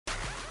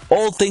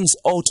All things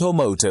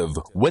automotive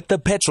with the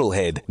petrol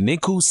head,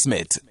 Nico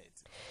Smit.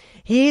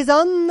 He's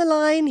on the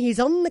line, he's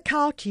on the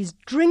couch, he's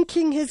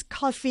drinking his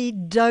coffee.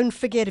 Don't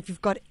forget, if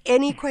you've got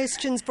any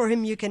questions for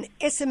him, you can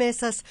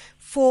SMS us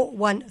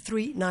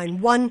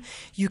 41391.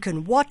 You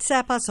can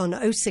WhatsApp us on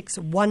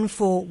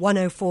 0614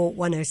 104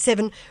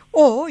 107,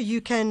 or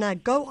you can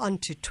go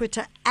onto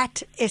Twitter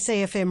at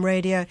SAFM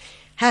Radio,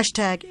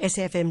 hashtag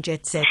SAFM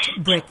Jet Set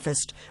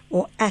Breakfast,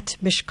 or at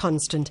Mish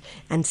Constant,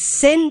 and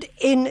send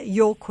in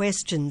your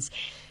questions.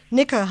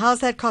 Nico, how's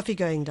that coffee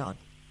going down?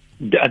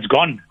 It's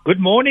gone. Good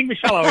morning,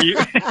 Michelle. How are you?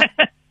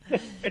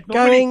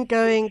 Going.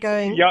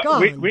 Yeah,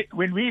 gone.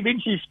 when we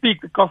eventually speak,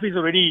 the coffee's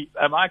already.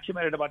 I actually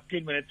made it about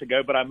 10 minutes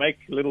ago, but I make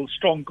a little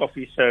strong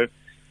coffee, so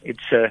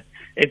it's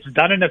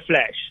done in a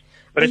flash.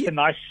 But it's a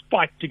nice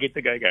spike to get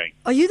the go going.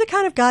 Are you the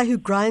kind of guy who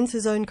grinds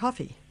his own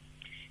coffee?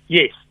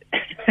 Yes.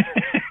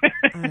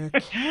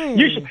 Okay.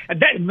 You should,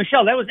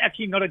 Michelle, that was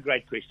actually not a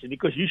great question,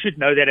 because you should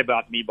know that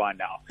about me by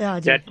now. Yeah, I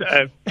do.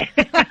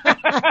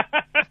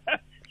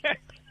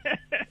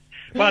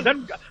 Well,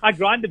 I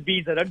grind the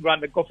beans. I don't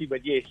grind the coffee,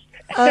 but yes.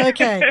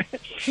 Okay.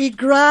 He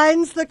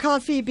grinds the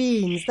coffee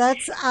beans.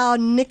 That's our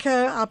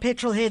Nico, our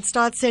petrol head.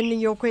 Start sending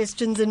your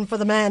questions in for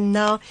the man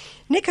now.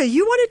 Nico,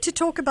 you wanted to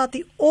talk about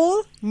the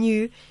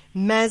all-new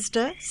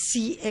Mazda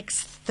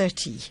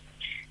CX-30.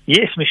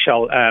 Yes,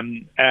 Michelle.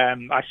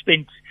 I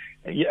spent...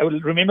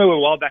 Remember a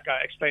while back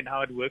I explained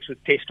how it works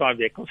with test drive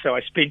vehicles. So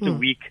I spent a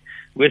week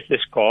with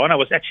this car, and I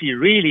was actually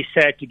really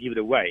sad to give it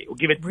away. Or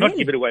not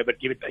give it away, but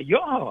give it back.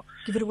 Yeah.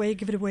 Give it away.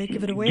 Give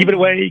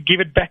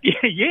it back.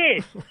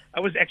 Yes. I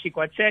was actually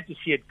quite sad to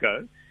see it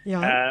go.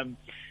 Yeah.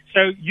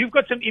 So you've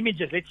got some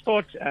images. Let's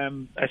start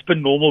as per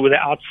normal with the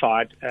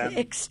outside. The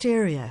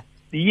exterior.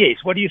 Yes.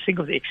 What do you think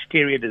of the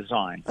exterior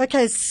design?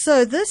 Okay,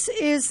 so this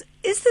is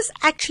this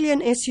actually an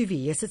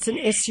SUV? Yes, it's an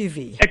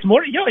SUV. It's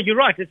more, yeah, you're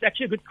right. It's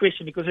actually a good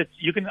question, because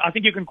I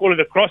think you can call it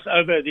a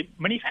crossover. The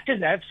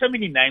manufacturers have so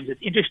many names.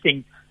 It's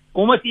interesting.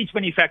 Almost each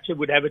manufacturer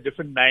would have a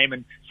different name,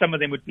 and some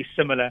of them would be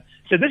similar.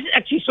 So this is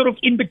actually sort of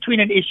in between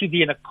an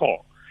SUV and a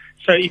car.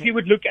 So if you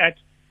would look at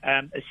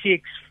a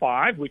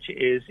CX-5, which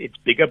is its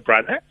bigger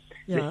brother,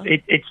 Yeah.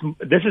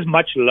 This is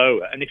much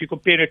lower. And if you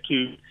compare it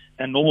to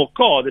a normal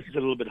car, this is a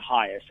little bit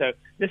higher. So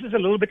this is a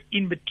little bit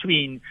in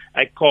between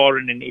a car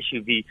and an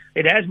SUV.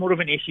 It has more of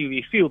an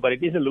SUV feel, but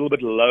it is a little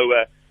bit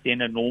lower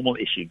than a normal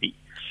SUV.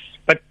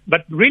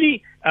 But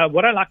really,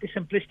 what I like is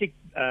simplistic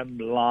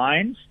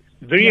lines,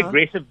 very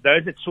aggressive.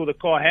 Those that saw the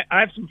car, I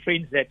have some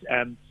friends that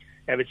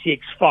have a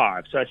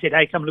CX-5. So I said,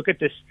 hey, come look at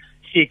this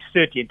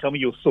CX-30 and tell me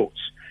your thoughts.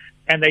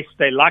 And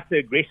they like the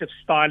aggressive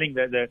styling,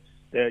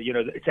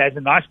 it has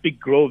a nice big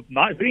grille,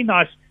 very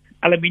nice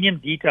aluminium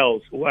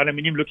details or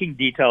aluminium-looking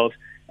details,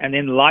 and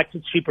then lights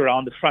that sweep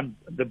around the front,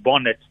 the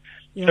bonnet.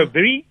 Yeah. So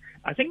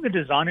I think the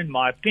design, in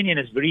my opinion,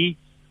 is very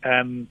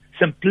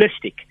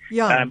simplistic,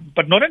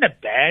 but not in a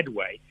bad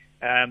way.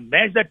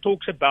 Mazda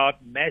talks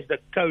about Mazda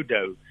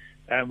Kodo,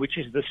 which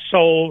is the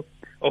soul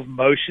of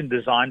motion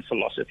design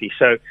philosophy.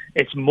 So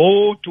it's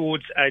more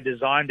towards a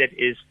design that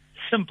is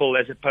simple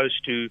as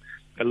opposed to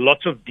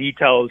lots of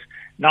details.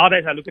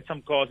 Nowadays, I look at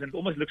some cars and it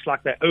almost looks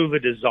like they're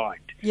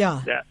over-designed.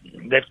 Yeah.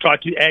 They've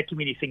tried to add too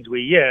many things.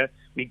 We're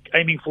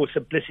aiming for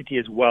simplicity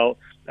as well,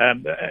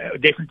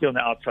 definitely on the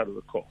outside of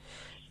the car.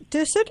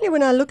 Certainly,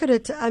 when I look at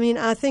it, I mean,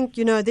 I think,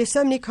 there's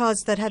so many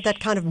cars that have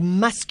that kind of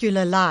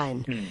muscular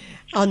line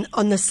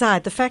on the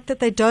side. The fact that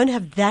they don't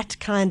have that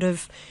kind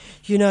of,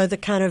 the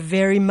kind of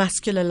very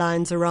muscular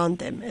lines around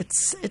them,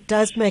 it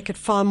does make it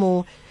far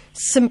more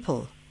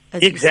simple.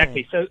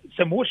 Exactly. So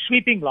more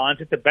sweeping lines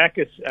at the back.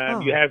 Is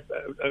you have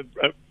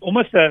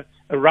almost a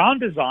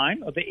round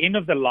design at the end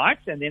of the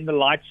lights, and then the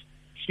lights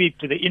sweep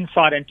to the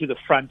inside and to the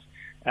front.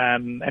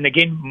 And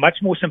again,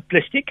 much more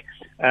simplistic.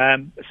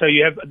 So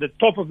you have the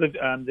top of the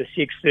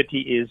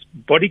CX-30 is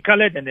body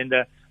colored, and then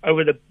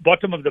over the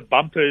bottom of the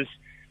bumpers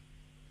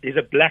is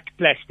a black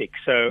plastic.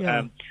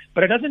 So,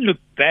 but it doesn't look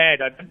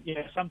bad.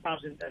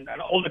 Sometimes in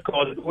older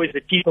cars, always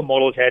the cheaper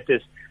models had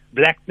this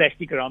black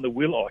plastic around the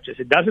wheel arches.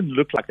 It doesn't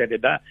look like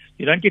that.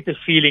 You don't get the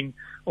feeling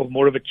of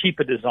more of a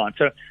cheaper design.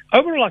 So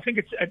overall, I think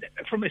it's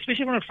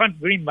especially from the front,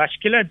 very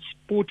muscular and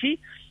sporty,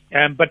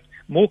 but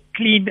more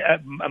clean,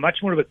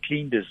 much more of a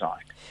clean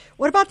design.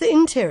 What about the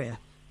interior?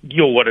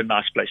 What a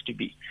nice place to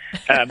be.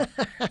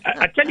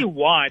 I tell you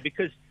why,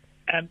 because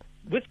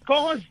with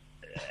cars,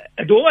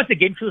 it always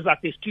again feels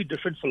like there's two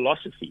different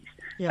philosophies.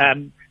 Yeah.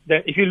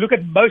 If you look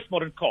at most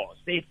modern cars,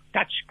 they have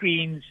touch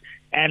screens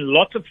and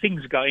lots of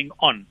things going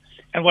on.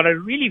 And what I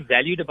really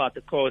valued about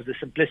the car is the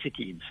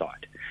simplicity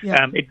inside.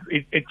 Yeah.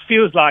 It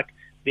feels like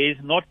there's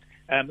a lot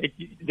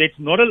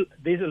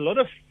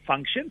of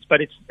functions, but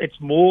it's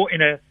more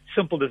in a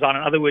simple design.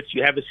 In other words,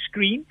 you have a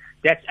screen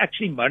that's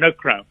actually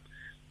monochrome.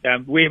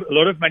 We have a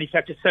lot of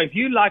manufacturers. So if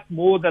you like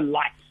more the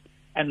lights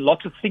and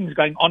lots of things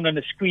going on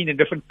the screen in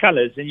different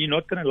colors, then you're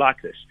not going to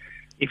like this.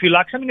 If you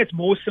like something that's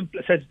more simple,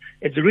 so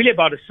it's really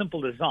about a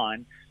simple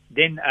design,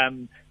 then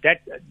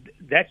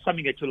that's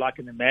something that you like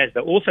in the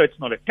Mazda. Also, it's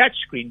not a touch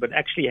screen, but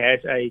actually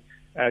has a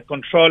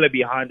controller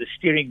behind the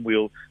steering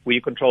wheel where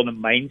you control the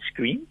main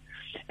screen.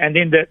 And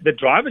then the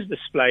driver's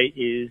display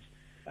is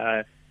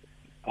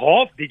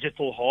half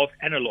digital, half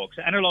analog.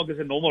 So analog is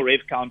a normal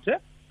rev counter.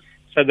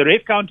 So the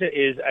rev counter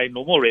is a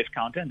normal rev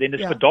counter, and then the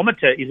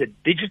speedometer is a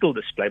digital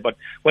display. But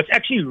what's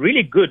actually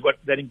really good, what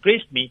that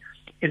impressed me,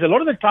 is a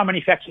lot of the time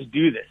manufacturers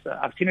do this.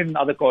 I've seen it in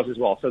other cars as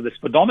well. So the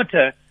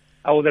speedometer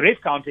or the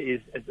rev counter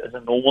is a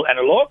normal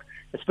analog.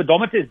 The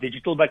speedometer is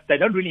digital, but they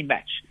don't really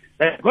match.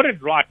 They've got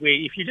it right where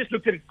if you just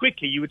looked at it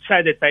quickly, you would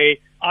say that they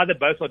either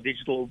both are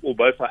digital or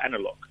both are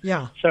analog.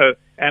 Yeah. So,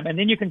 and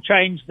then you can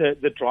change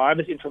the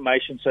driver's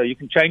information. So you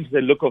can change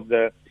the look of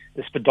the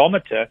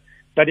speedometer,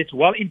 but it's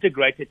well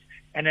integrated.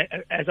 And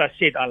as I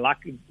said, I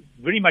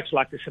very much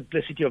like the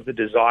simplicity of the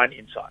design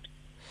inside.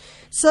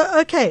 So,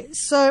 okay,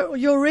 so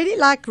you're really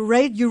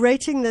you're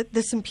rating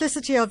the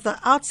simplicity of the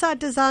outside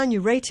design,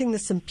 you're rating the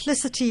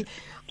simplicity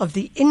of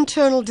the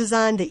internal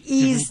design, the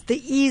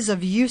ease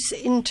of use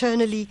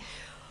internally.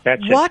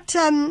 That's what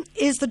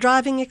is the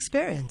driving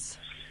experience?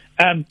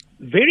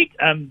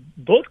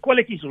 Build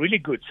quality is really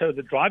good. So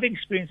the driving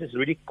experience is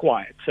really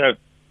quiet. So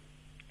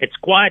it's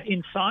quiet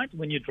inside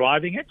when you're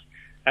driving it.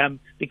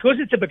 Because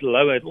it's a bit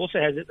lower, it also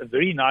has a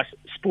very nice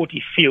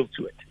sporty feel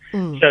to it.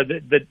 So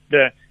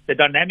the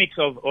dynamics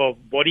of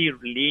body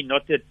lean,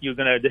 not that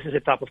this is a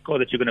type of car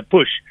that you're going to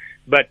push,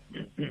 but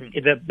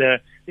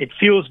it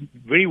feels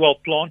very well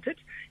planted.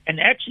 And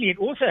actually, it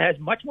also has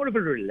much more of a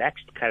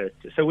relaxed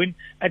character. So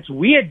it's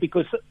weird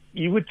because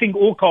you would think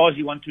all cars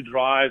you want to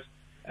drive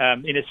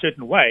in a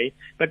certain way,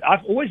 but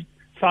I've always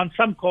found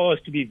some cars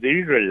to be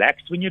very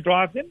relaxed when you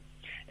drive them.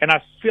 And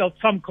I felt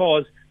some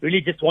cars really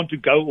just want to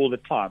go all the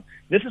time.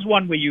 This is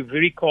one where you're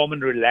very calm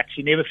and relaxed.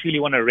 You never feel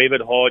you want to rev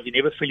it hard. You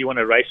never feel you want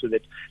to race with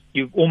it.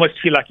 You almost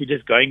feel like you're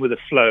just going with the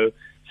flow.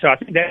 So I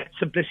think that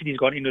simplicity has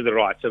gone into the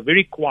ride. So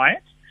very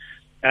quiet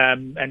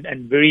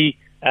and very,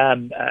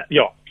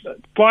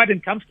 quiet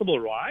and comfortable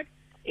ride.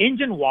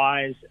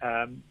 Engine-wise,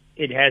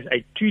 it has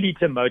a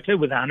 2-liter motor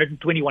with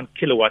 121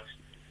 kilowatts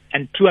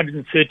and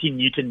 213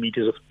 Newton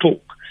meters of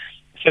torque.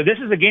 So this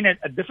is, again,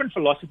 a different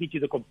philosophy to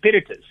the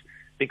competitors,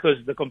 because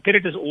the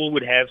competitors all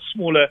would have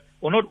smaller,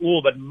 or not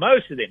all, but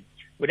most of them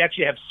would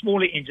actually have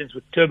smaller engines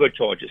with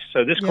turbochargers.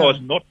 So this car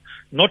is not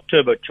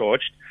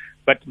turbocharged,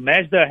 but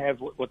Mazda have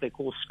what they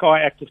call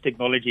Sky Active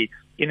technology.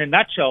 In a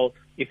nutshell,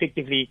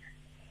 effectively,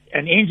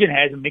 an engine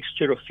has a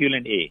mixture of fuel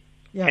and air.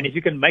 Yeah. And if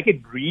you can make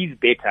it breathe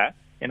better,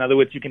 in other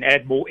words, you can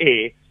add more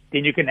air,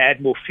 then you can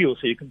add more fuel,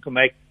 so you can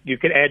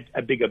add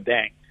a bigger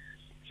bang.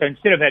 So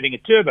instead of having a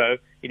turbo,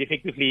 it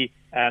effectively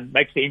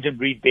makes the engine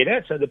breathe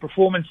better. So the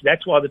performance,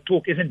 that's why the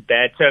torque isn't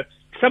bad. So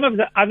some of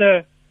the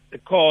other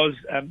cars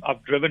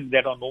I've driven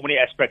that are normally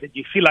aspirated,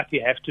 you feel like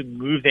you have to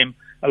move them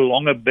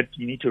along a bit.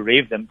 You need to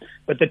rev them.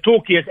 But the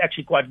torque here is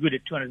actually quite good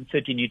at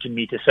 230 Newton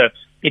meters. So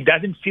it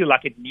doesn't feel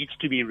like it needs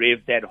to be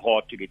revved that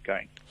hard to get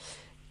going.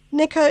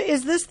 Nico,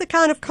 is this the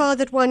kind of car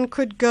that one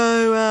could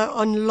go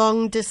on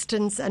long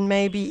distance and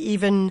maybe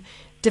even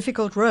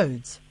difficult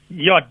roads?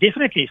 Yeah,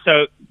 definitely.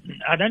 So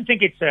I don't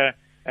think it's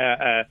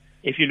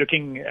if you're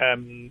looking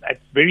at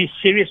very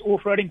serious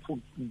off-roading,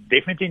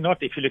 definitely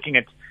not. If you're looking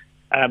at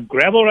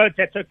gravel roads,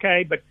 that's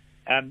okay. But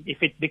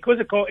because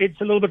a car, it's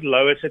a little bit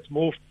lower, so it's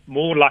more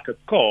like a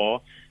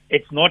car.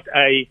 It's not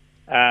a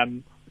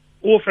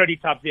off-roady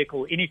type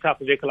vehicle, any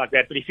type of vehicle like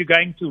that. But if you're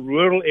going to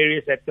rural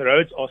areas that the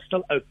roads are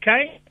still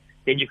okay,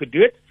 then you could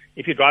do it.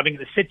 If you're driving in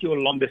the city or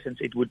long distance,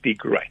 it would be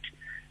great.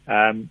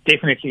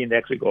 Definitely in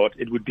that regard,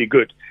 it would be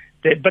good.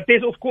 But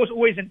there's, of course,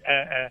 always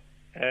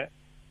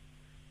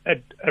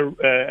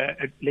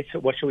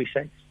what shall we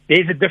say?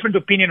 There's a different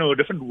opinion or a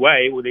different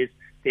way, or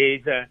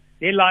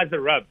there lies the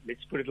rub.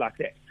 Let's put it like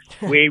that.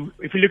 Where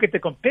if you look at the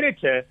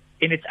competitor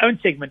in its own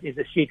segment is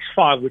the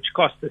CX-5, which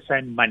costs the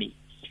same money.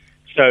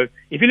 So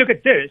if you look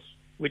at this,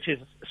 which is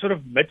sort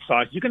of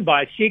mid-sized, you can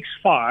buy a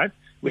CX-5,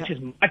 which is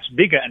much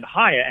bigger and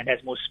higher and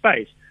has more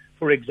space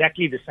for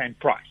exactly the same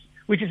price,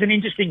 which is an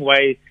interesting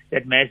way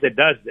that Mazda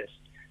does this.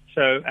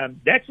 So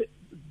that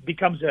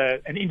becomes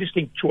an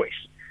interesting choice.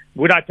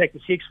 Would I take the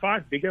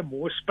CX-5, bigger,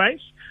 more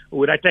space, or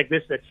would I take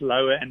this that's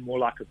lower and more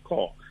like a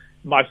car?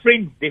 My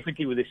friends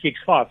definitely with the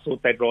CX-5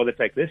 thought they'd rather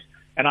take this,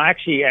 and I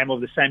actually am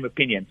of the same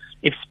opinion.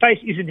 If space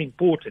isn't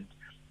important,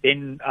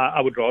 then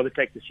I would rather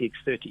take the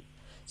CX-30.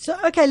 So,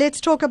 okay,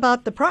 let's talk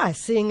about the price,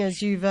 seeing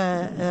as you've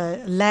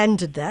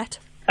landed that.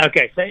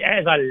 Okay, so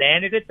as I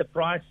landed it, the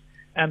price,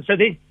 so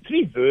there's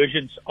 3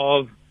 versions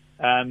of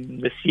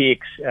the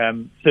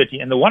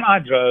CX-30, and the one I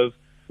drove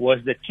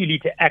was the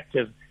 2-liter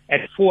active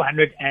at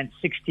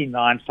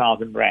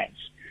 469,000 rands.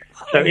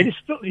 So it is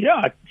still,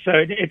 so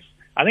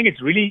I think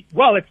it's really,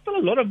 it's still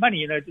a lot of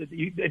money.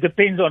 It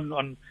depends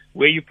on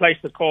where you place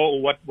the car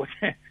or what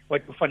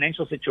your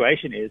financial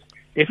situation is.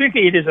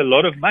 Definitely it is a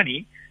lot of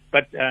money,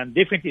 but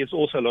definitely it's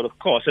also a lot of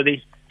cost. So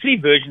there's 3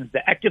 versions,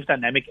 the active,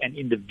 dynamic, and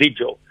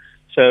individual.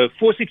 So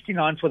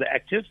 469 for the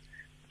active,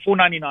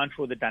 499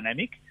 for the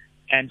dynamic,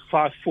 and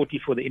 540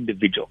 for the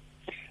individual.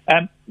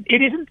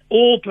 It isn't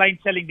all plain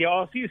selling. There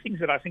are a few things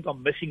that I think are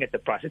missing at the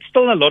price. It's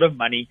still a lot of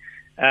money.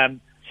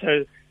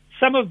 So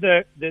some of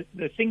the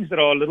things that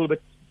are a little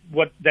bit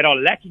that are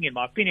lacking, in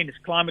my opinion, is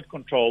climate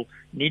control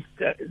needs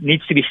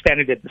to be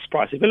standard at this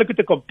price. If you look at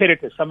the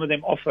competitors, some of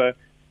them offer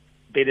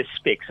better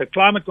specs. So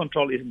climate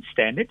control isn't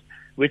standard,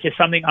 which is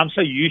something I'm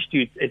so used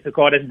to. If the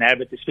car doesn't have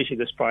it, especially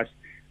this price,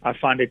 I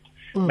find it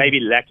maybe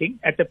lacking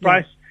at the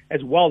price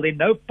as well. There are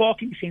no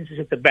parking sensors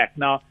at the back.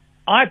 Now,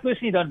 I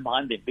personally don't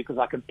mind them because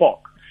I can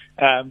park.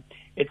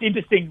 It's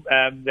interesting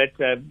that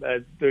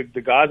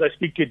the guys I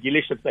speak to at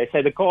dealerships, they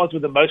say the cars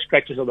with the most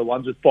scratches are the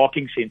ones with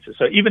parking sensors.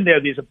 So even though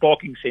there's a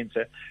parking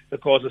sensor, the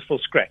cars are still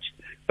scratched.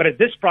 But at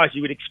this price,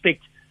 you would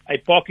expect a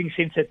parking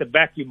sensor at the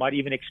back. You might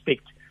even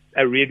expect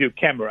a rear view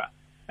camera.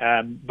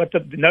 But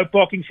no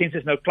parking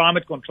sensors, no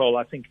climate control,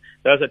 I think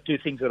those are two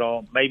things that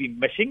are maybe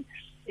missing.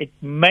 It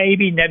may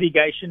be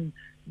navigation,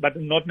 but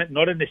not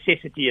a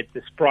necessity at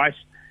this price.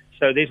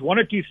 So there's one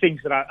or two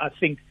things that I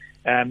think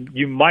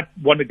you might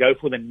want to go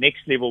for the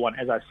next level one,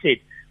 as I said,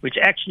 which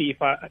actually,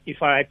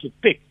 if I had to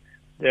pick,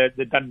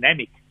 the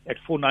Dynamic at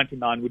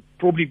 $499 would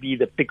probably be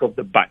the pick of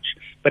the bunch.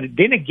 But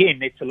then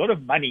again, it's a lot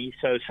of money,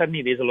 so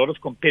suddenly there's a lot of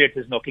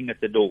competitors knocking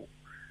at the door.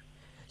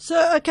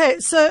 So, okay,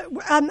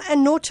 and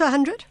 0 to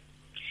 100?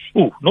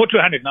 Oh, 0 to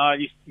 100. Now,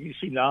 you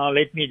see, now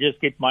let me just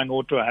get my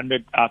 0 to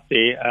 100 out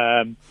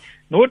there.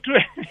 0 to,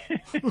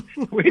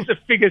 where's the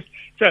figures?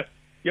 So,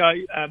 yeah.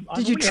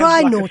 Did you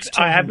try 0 to 100?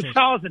 I have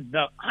 1,000.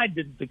 No, I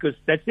didn't, because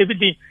that's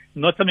definitely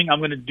not something I'm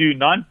going to do.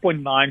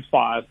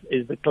 9.95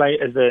 is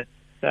the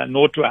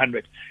 0 to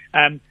 100.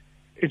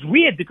 It's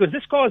weird because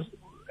this car's,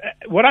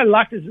 what I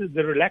liked is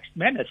the relaxed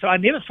manner. So I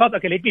never felt,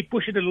 okay, let me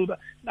push it a little bit.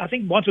 I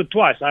think once or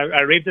twice I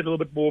revved it a little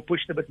bit more,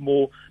 pushed it a bit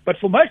more. But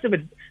for most of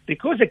it,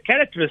 because the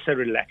character is so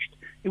relaxed,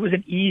 it was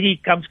an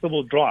easy,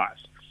 comfortable drive.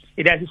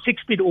 It has a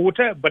 6-speed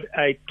auto, but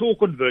a torque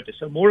converter,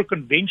 so more a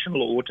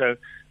conventional auto,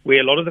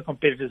 where a lot of the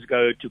competitors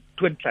go to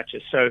twin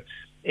clutches. So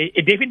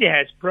it definitely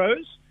has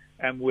pros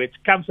with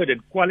comfort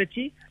and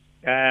quality.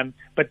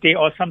 But there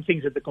are some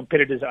things that the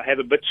competitors have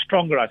a bit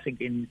stronger, I think,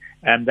 in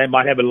they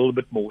might have a little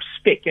bit more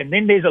spec. And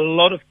then there's a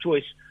lot of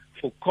choice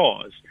for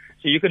cars.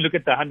 So you can look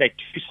at the Hyundai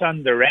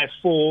Tucson, the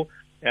RAV4,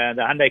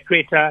 the Hyundai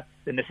Creta,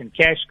 the Nissan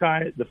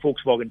Qashqai, the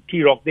Volkswagen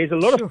T-Roc. There's a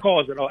lot of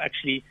cars that are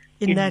actually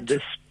in that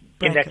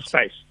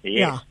space. Yes.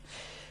 Yeah.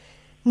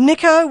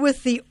 Nico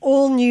with the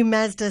all-new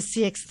Mazda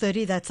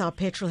CX-30, that's our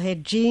petrol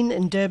head. Jean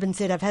in Durban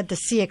said, I've had the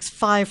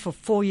CX-5 for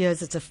 4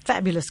 years. It's a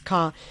fabulous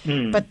car,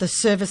 but the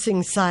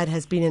servicing side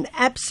has been an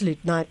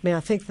absolute nightmare. I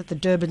think that the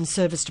Durban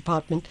service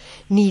department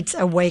needs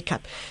a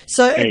wake-up.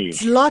 So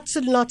it's lots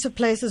and lots of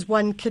places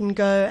one can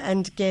go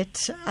and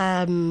get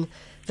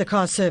the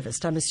car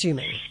serviced, I'm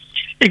assuming.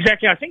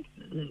 Exactly. I think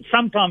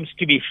sometimes,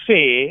 to be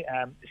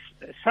fair,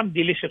 some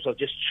dealerships are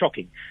just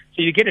shocking.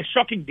 So you get a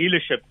shocking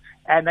dealership,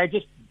 and they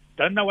just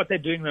don't know what they're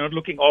doing. They're not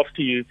looking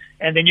after you.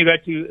 And then you go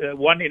to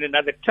one in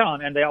another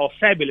town, and they are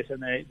fabulous,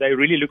 and they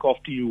really look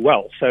after you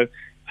well. So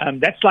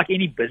that's like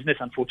any business,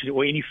 unfortunately,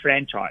 or any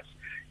franchise.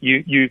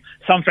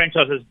 Some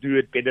franchises do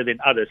it better than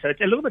others. So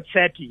it's a little bit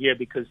sad to hear,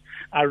 because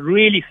I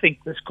really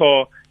think this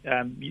car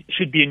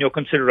should be in your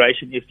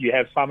consideration if you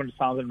have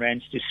 500,000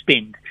 rands to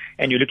spend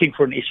and you're looking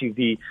for an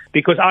SUV,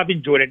 because I've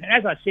enjoyed it. And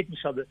as I said,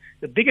 Michelle,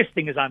 the biggest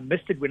thing is I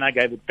missed it when I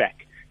gave it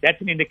back. That's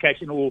an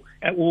indication, or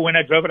when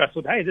I drove it, I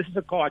thought, hey, this is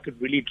a car I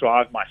could really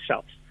drive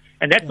myself.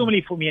 And that's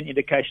normally for me an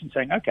indication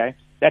saying, okay,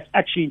 that's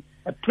actually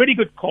a pretty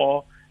good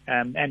car,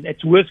 and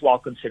it's worthwhile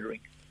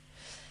considering.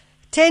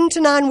 10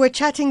 to 9, we're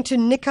chatting to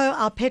Nico,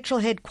 our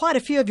petrol head. Quite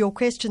a few of your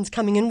questions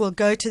coming in. We'll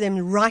go to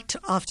them right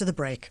after the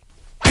break.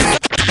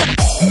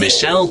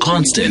 Michelle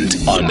Constant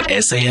on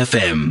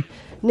SAFM.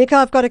 Nico,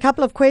 I've got a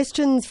couple of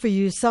questions for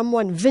you.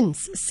 Someone,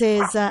 Vince,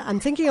 says, I'm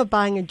thinking of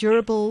buying a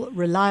durable,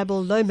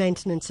 reliable, low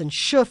maintenance and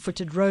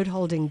sure-footed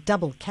road-holding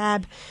double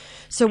cab.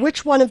 So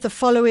which one of the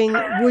following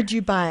would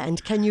you buy,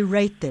 and can you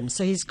rate them?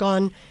 So he's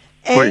gone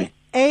A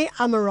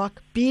Amarok,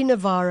 B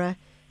Navara,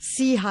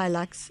 C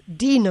Hilux,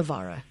 D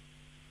Navara.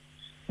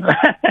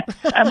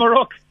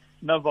 Amarok,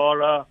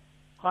 Navara,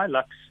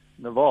 Hilux,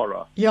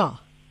 Navara. Yeah.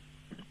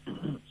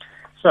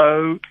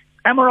 So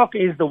Amarok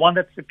is the one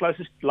that's the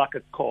closest like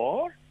a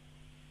car.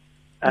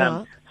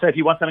 So if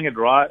you want something to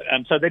drive,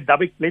 so they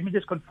let me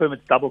just confirm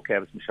it's double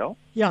cabs, Michelle.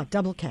 Yeah,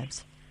 double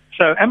cabs.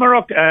 So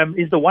Amarok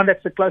is the one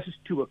that's the closest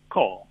to a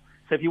car.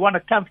 So if you want a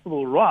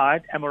comfortable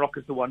ride, Amarok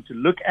is the one to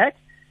look at.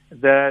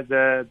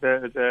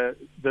 The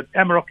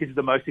Amarok is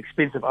the most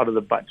expensive out of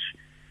the bunch.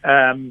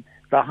 The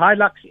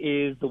Hilux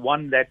is the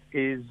one that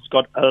is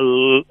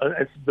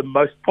it's the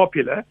most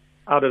popular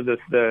out of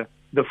the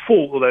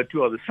four, although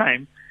two are the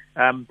same.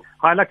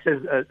 Hilux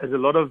has a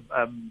lot of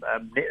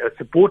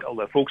support,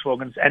 although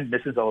Volkswagens and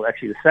Nissans are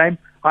actually the same.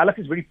 Hilux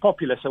is very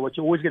popular, so what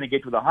you're always going to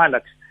get with a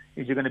Hilux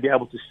is you're going to be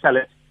able to sell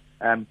it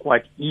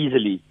quite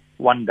easily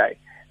one day.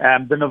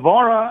 The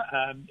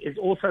Navara is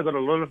also got a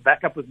lot of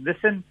backup with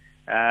Nissan.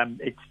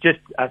 It's just,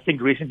 I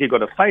think, recently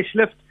got a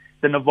facelift.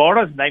 The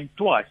Navara is named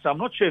twice, so I'm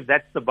not sure if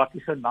that's the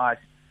Bucky so nice.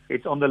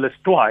 It's on the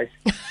list twice.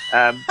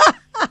 And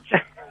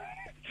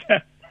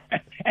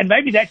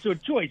maybe that's your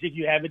choice if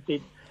you have it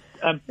then.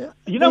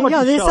 You know what?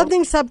 Yeah, there's Michelle?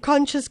 something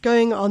subconscious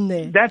going on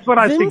there. That's what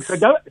I think. Vince?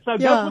 Go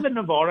Yeah. for the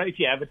Navara if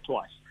you have it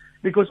twice,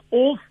 because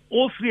all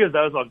three of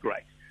those are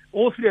great.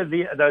 All three of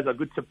those are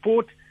good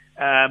support.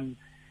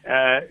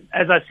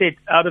 As I said,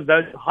 out of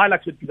those,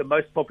 Hilux would be the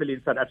most popular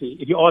in South Africa.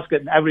 If you ask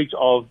an average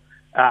of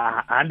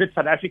 100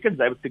 South Africans,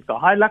 they would pick the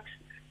Hilux.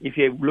 If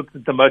you looked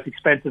at the most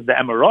expensive, the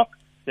Amarok,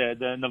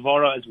 the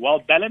Navara is well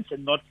balanced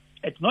and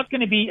it's not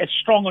going to be as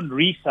strong on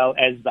resale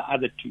as the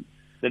other two,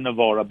 the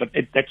Navara, but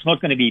that's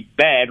not going to be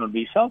bad on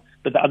resale,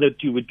 but the other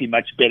two would be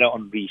much better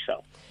on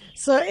resale.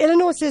 So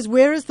Eleanor says,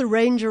 where is the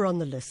Ranger on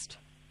the list?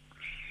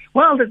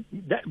 Well,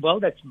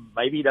 that's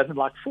maybe he doesn't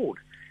like Ford.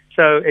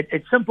 So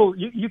it's simple.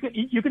 You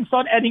can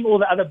start adding all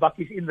the other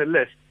buckies in the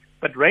list,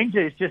 but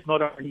Ranger is just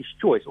not on his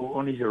choice or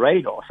on his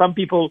radar. Some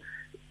people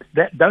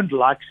that don't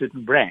like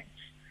certain brands.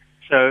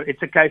 So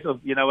it's a case of,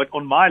 you know what,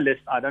 on my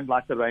list, I don't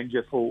like the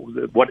Ranger that's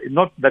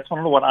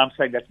not what I'm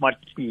saying. That might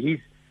be his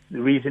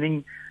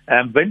reasoning.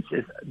 Vince,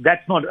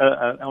 that's not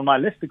on my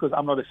list because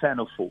I'm not a fan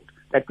of Ford.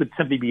 That could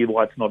simply be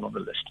why it's not on the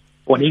list,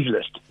 on his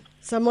list.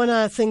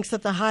 Someone thinks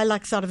that the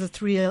Hilux out of the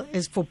three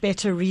is for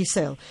better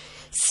resale.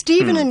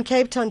 Stephen in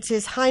Cape Town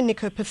says, hi,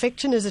 Nico,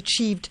 perfection is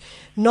achieved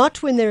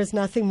not when there is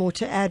nothing more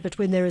to add, but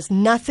when there is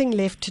nothing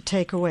left to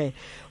take away.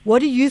 What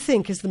do you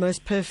think is the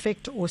most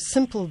perfect or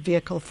simple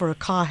vehicle for a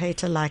car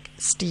hater like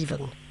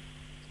Stephen?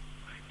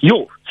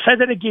 Say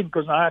that again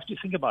because I have to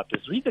think about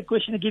this. Read the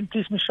question again,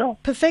 please, Michelle.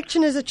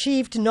 Perfection is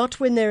achieved not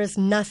when there is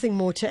nothing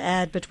more to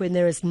add, but when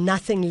there is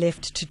nothing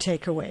left to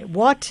take away.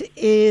 What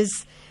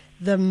is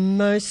the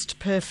most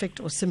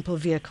perfect or simple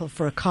vehicle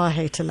for a car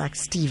hater like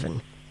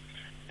Stephen?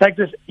 Like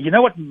this, you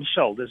know what,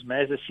 Michelle, this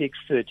Mazda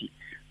CX-30,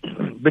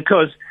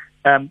 because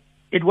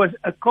it was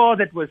a car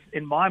that was,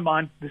 in my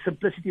mind, the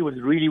simplicity was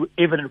really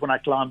evident when I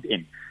climbed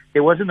in.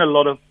 There wasn't a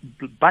lot of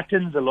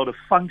buttons, a lot of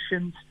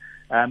functions.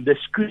 The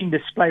screen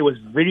display was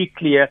very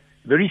clear,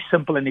 very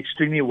simple, and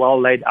extremely well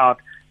laid out.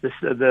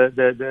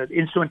 The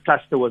instrument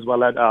cluster was well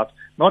laid out.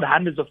 Not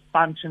hundreds of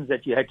functions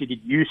that you had to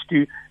get used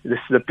to.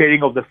 The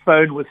pairing of the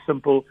phone was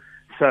simple.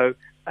 So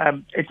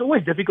it's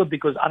always difficult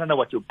because I don't know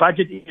what your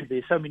budget is.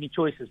 There's so many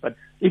choices. But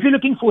if you're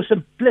looking for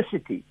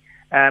simplicity,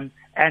 and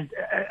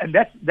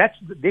that's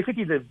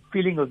definitely the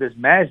feeling of this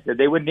Mazda.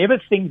 There were never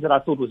things that I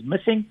thought was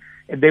missing.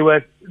 And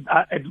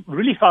it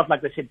really felt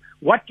like they said,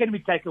 what can we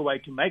take away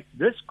to make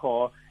this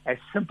car as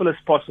simple as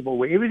possible,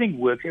 where everything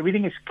works,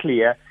 everything is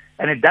clear,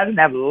 and it doesn't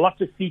have lots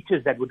of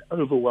features that would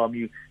overwhelm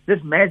you. This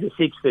Mazda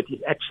CX-30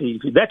 is actually,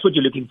 if that's what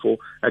you're looking for,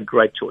 a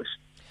great choice.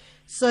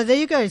 So there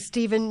you go,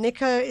 Stephen.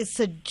 Nico is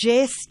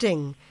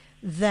suggesting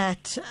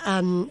that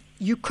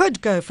you could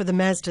go for the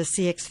Mazda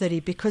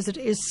CX-30 because it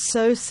is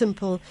so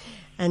simple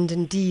and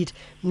indeed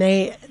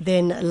may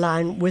then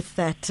align with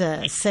that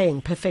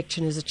saying,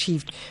 perfection is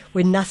achieved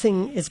when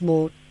nothing is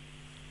more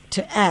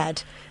to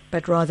add,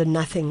 but rather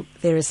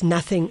there is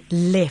nothing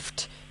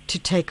left to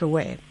take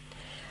away.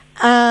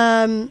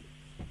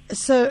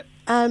 So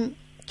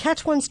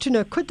Kat wants to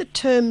know, could the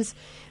terms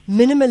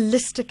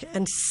minimalistic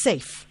and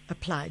safe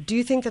apply? Do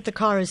you think that the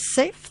car is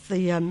safe,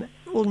 the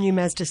all-new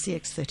Mazda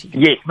CX-30?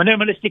 Yes,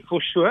 minimalistic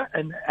for sure.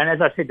 And as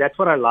I said, that's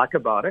what I like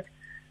about it.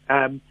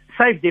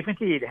 Safe,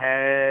 definitely, it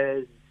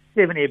has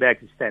 7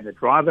 airbags as standard.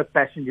 Driver,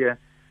 passenger,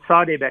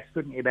 side airbags,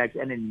 foot airbags,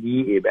 and a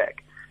knee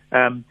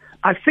airbag.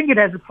 I think it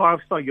has a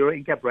 5-star Euro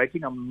NCAP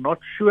rating. I'm not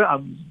sure.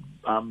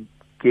 I'm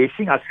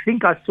guessing. I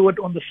think I saw it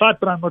on the site,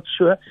 but I'm not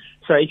sure.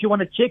 So if you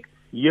want to check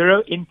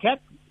Euro NCAP,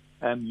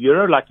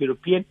 Euro like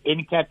European,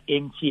 NCAP,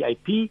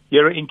 NCAP,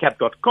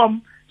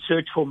 EuroNCAP.com,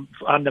 search for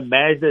under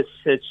Mazda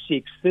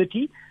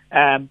CX-30.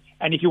 And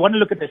if you want to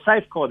look at the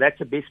safe car, that's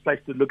the best place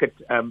to look at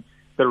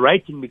the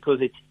rating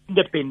because it's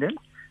independent.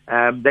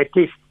 They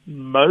test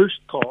most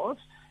cars.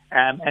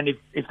 And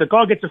if the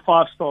car gets a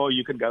 5-star,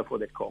 you can go for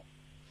that car.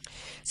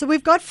 So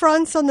we've got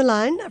France on the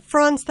line.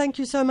 France, thank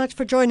you so much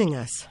for joining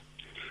us.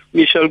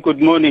 Michelle,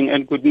 good morning,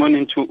 and good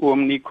morning to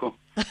Nico.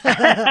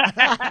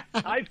 Hi,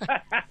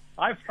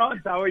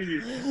 France. How are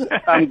you?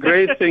 I'm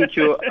great, thank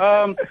you.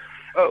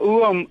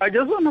 I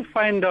just want to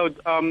find out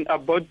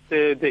about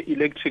the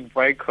electric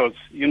vehicles,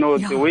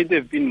 the way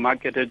they've been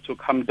marketed to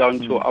come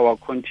down to our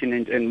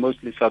continent and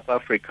mostly South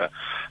Africa,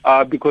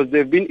 because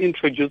they've been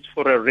introduced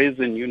for a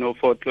reason,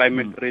 for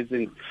climate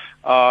reasons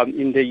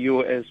in the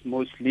U.S.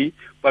 mostly.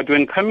 But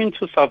when coming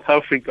to South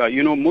Africa,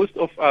 most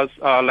of us,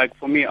 like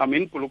for me, I'm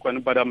in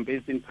Polokwane, but I'm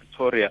based in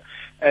Pretoria.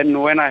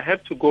 And when I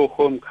have to go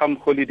home, come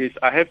holidays,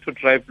 I have to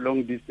drive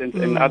long distance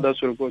and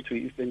others will go to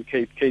Eastern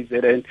Cape,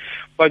 KZN.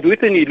 But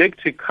with an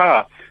electric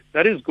car,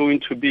 that is going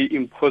to be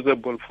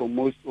impossible for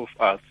most of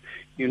us,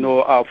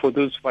 for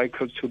those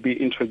vehicles to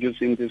be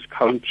introduced in this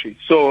country.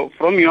 So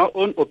from your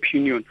own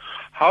opinion,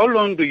 how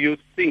long do you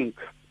think,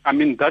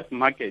 that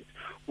market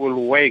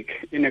will work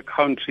in a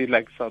country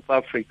like South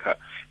Africa?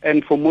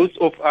 And for most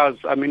of us,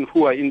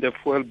 who are in the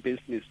fuel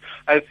business,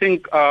 I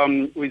think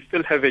we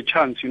still have a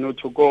chance,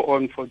 to go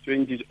on for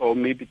 20 or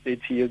maybe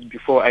 30 years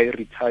before I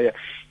retire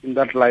in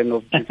that line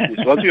of business.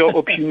 What's your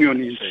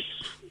opinion in that?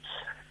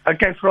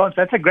 Okay, France,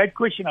 that's a great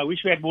question. I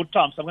wish we had more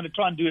time, so I'm going to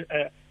try and do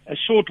a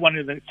short one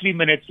in the 3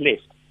 minutes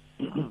left.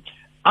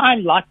 I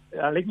like,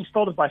 let me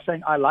start off by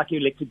saying I like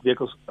electric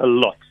vehicles a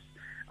lot.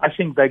 I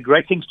think they're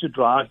great things to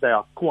drive. They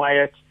are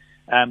quiet.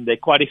 They're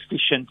quite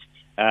efficient.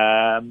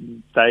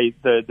 The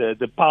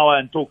power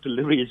and torque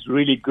delivery is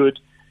really good.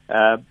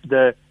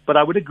 But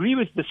I would agree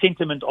with the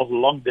sentiment of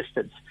long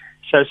distance.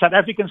 So South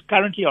Africans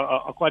currently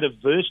are quite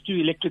averse to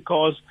electric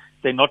cars.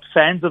 They're not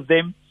fans of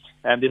them.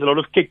 There's a lot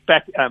of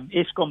kickback.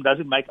 Eskom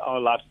doesn't make our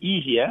lives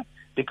easier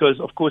because,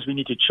 of course, we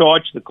need to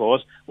charge the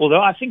cars.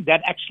 Although I think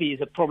that actually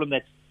is a problem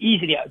that's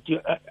easily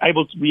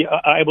able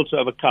to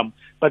overcome.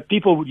 But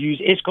people would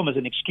use Eskom as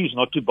an excuse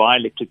not to buy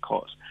electric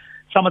cars.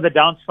 Some of the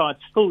downsides,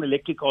 still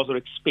electric cars are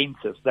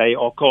expensive. They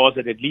are cars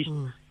that at least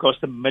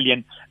cost $1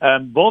 million.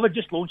 Volvo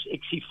just launched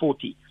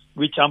XC40,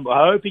 which I'm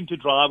hoping to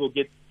drive or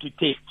get to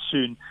test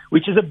soon,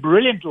 which is a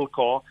brilliant little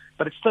car,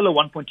 but it's still a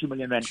 1.2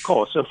 million rand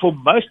car. So for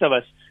most of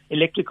us,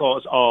 electric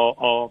cars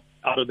are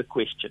out of the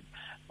question.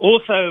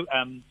 Also,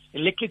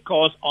 electric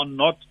cars are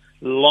not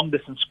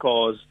long-distance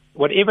cars.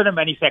 Whatever the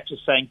manufacturer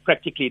is saying,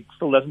 practically it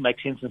still doesn't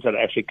make sense in South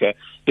Africa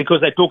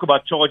because they talk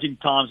about charging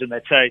times and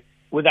they say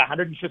with a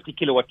 150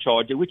 kilowatt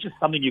charger, which is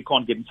something you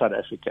can't get in South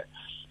Africa.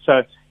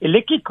 So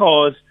electric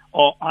cars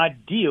are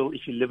ideal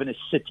if you live in a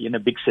city, in a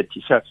big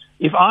city. So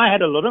if I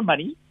had a lot of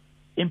money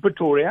in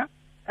Pretoria,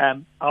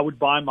 I would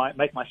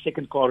make my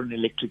second car an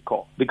electric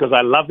car because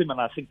I love them and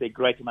I think they're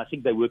great and I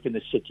think they work in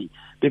the city.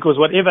 Because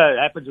whatever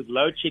happens with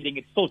load shedding,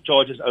 it still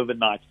charges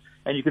overnight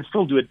and you can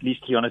still do at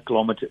least 300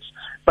 kilometers.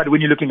 But when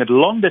you're looking at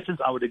long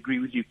distance, I would agree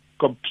with you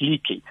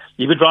completely.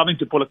 If you're driving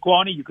to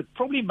Polokwane, you could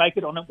probably make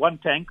it on one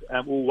tank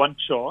or one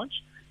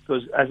charge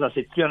because, as I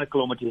said, 300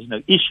 kilometers is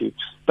no issue.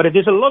 But if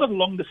there's a lot of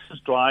long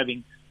distance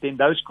driving, then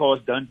those cars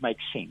don't make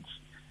sense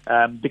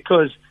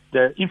because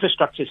the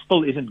infrastructure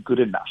still isn't good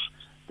enough.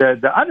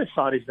 The other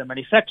side is the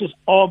manufacturers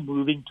are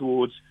moving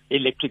towards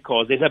electric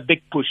cars. There's a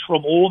big push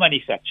from all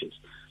manufacturers.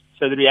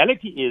 So the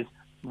reality is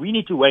we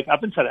need to wake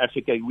up in South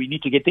Africa. We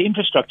need to get the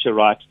infrastructure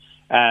right,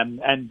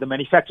 and the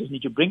manufacturers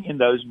need to bring in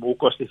those more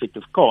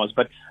cost-effective cars.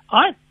 But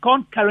I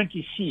can't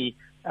currently see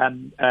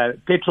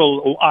petrol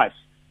or ICE.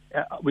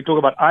 We talk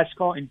about ICE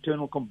car,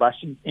 internal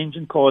combustion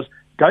engine cars,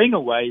 going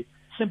away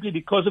simply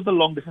because of the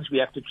long distance we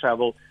have to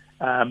travel.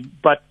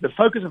 But the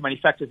focus of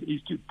manufacturers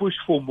is to push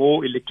for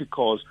more electric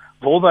cars.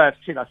 Volvo have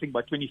said, I think,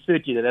 by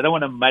 2030 that they don't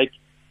want to make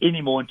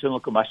any more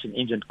internal combustion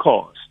engine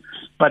cars.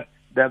 But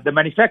the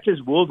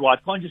manufacturers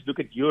worldwide can't just look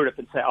at Europe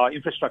and say our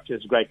infrastructure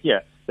is great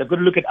here. They've got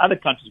to look at other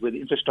countries where the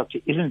infrastructure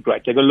isn't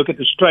great. They've got to look at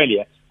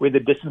Australia where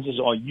the distances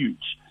are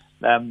huge.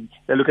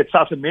 They look at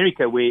South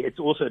America where it's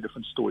also a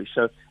different story.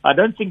 So I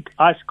don't think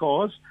ICE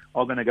cars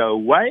are going to go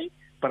away,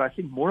 but I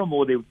think more and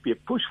more there would be a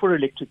push for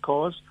electric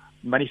cars.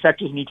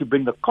 Manufacturers need to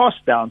bring the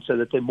cost down so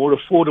that they're more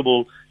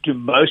affordable to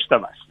most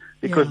of us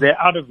because they're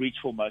out of reach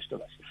for most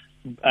of us.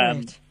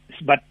 Right.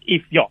 But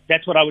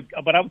that's what I would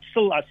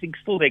think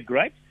they're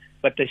great,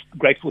 but they're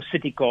great for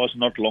city cars,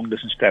 not long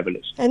distance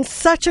travelers. And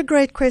such a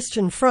great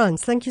question,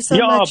 Franz. Thank you so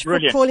much for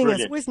calling us.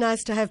 It was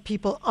nice to have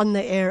people on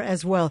the air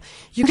as well.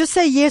 You can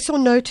say yes or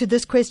no to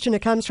this question.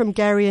 It comes from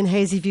Gary in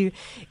Hazyview.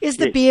 Is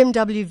the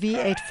BMW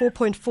V8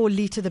 4.4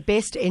 litre the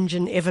best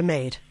engine ever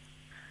made?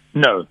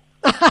 No.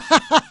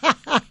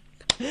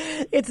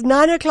 It's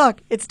 9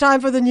 o'clock. It's time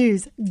for the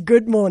news.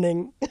 Good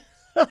morning.